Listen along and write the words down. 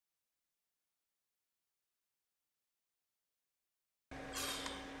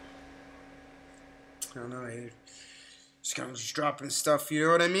I don't know. Just kind of just dropping stuff, you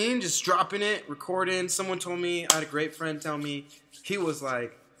know what I mean? Just dropping it, recording. Someone told me, I had a great friend tell me, he was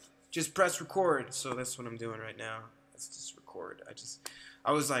like, just press record. So that's what I'm doing right now. Let's just record.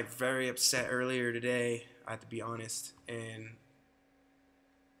 I was like very upset earlier today, I have to be honest, and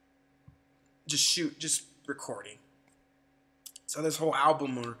just recording. So this whole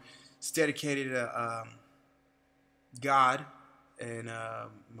album is dedicated to God and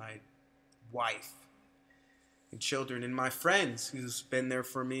my wife and children and my friends who's been there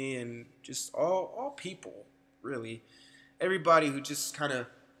for me, and just all people, really. Everybody who just kind of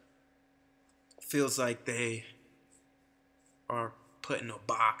feels like they are put in a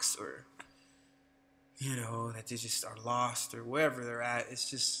box, or, you know, that they just are lost or wherever they're at. It's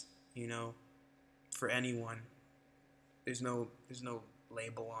just, you know, for anyone. There's no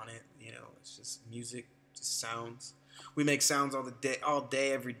label on it, you know. It's just music, just sounds. We make sounds all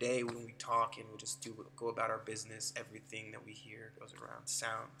day, every day when we talk, and we just go about our business. Everything that we hear goes around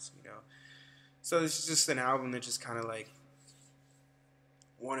sounds, you know. So this is just an album that just kind of like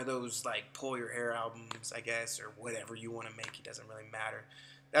one of those like pull your hair albums, I guess, or whatever you want to make. It doesn't really matter.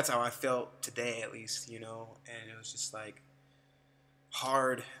 That's how I felt today, at least, you know. And it was just like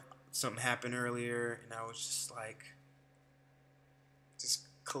hard. Something happened earlier, and I was just like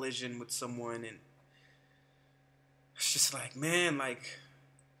collision with someone, and it's just like, man, like,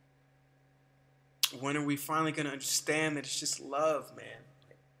 when are we finally gonna understand that it's just love, man?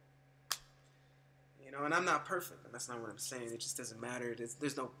 You know, and I'm not perfect, and that's not what I'm saying. It just doesn't matter.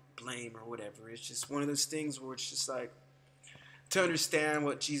 There's no blame or whatever. It's just one of those things where it's just like, to understand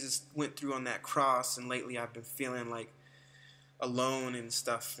what Jesus went through on that cross, and lately I've been feeling like alone and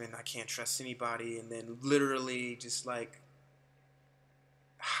stuff, and I can't trust anybody, and then literally just like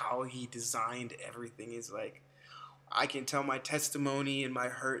how he designed everything is like, I can tell my testimony and my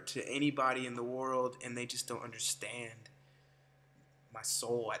hurt to anybody in the world, and they just don't understand my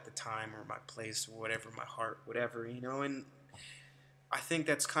soul at the time, or my place, or whatever, my heart, whatever, you know. And I think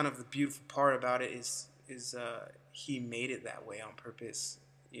that's kind of the beautiful part about it is he made it that way on purpose,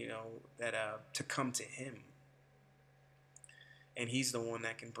 you know, that to come to him, and he's the one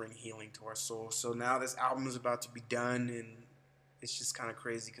that can bring healing to our soul. So now this album is about to be done, and it's just kind of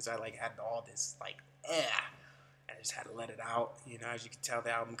crazy because I like had all this like I just had to let it out, you know. As you can tell,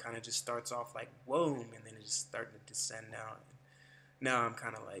 the album kind of just starts off like whoa, and then it just starting to descend now. Now I'm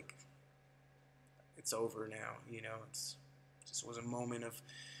kind of like, it's over now, you know. It's just was a moment of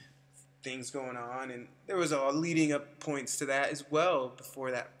things going on, and there was all leading up points to that as well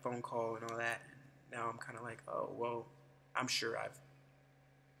before that phone call and all that. Now I'm kind of like, oh well, I'm sure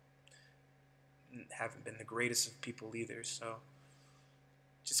haven't been the greatest of people either, so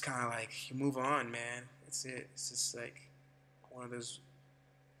just kind of like, you move on, man. It's it. It's just like one of those,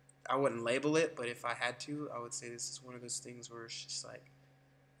 I wouldn't label it, but if I had to, I would say this is one of those things where it's just like,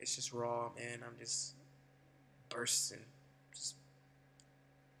 it's just raw, man. I'm just bursting, just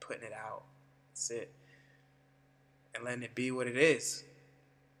putting it out. That's it. And letting it be what it is.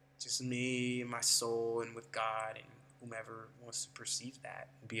 Just me and my soul, and with God, and whomever wants to perceive that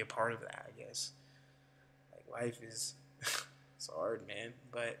and be a part of that, I guess. Like, life is it's hard, man.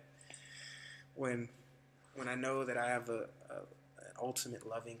 But when I know that I have an ultimate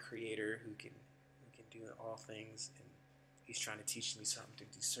loving creator who can do all things, and he's trying to teach me something through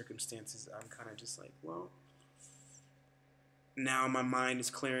these circumstances, I'm kind of just like, well, now my mind is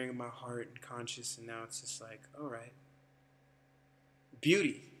clearing in my heart and conscious, and now it's just like, all right,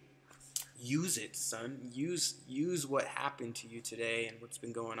 beauty. Use it, son. Use what happened to you today and what's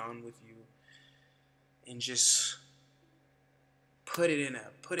been going on with you, and just put it in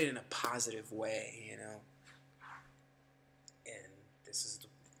a positive way, you know. And this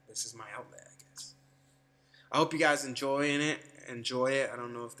is my outlet, I guess. I hope you guys enjoy it. I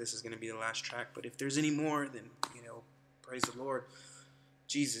don't know if this is going to be the last track, but if there's any more, then, you know, praise the Lord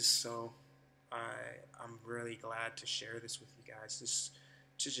Jesus. So I'm really glad to share this with you guys.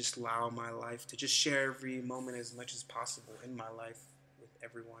 To just allow my life to just share every moment as much as possible in my life with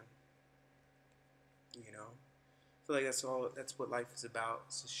everyone. You know, I feel like that's what life is about.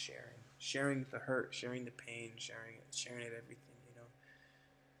 It's just sharing the hurt, sharing the pain, sharing it, everything, you know.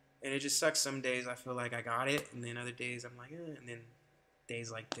 And it just sucks. Some days I feel like I got it, and then other days I'm like, and then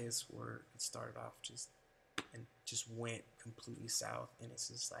days like this where it started off just went completely south, and it's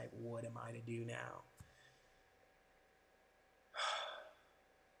just like, what am I to do now?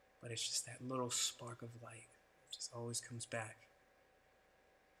 But it's just that little spark of light that just always comes back.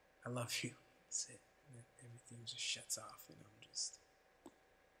 I love you. That's it. Everything just shuts off, and I'm just,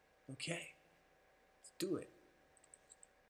 okay, let's do it.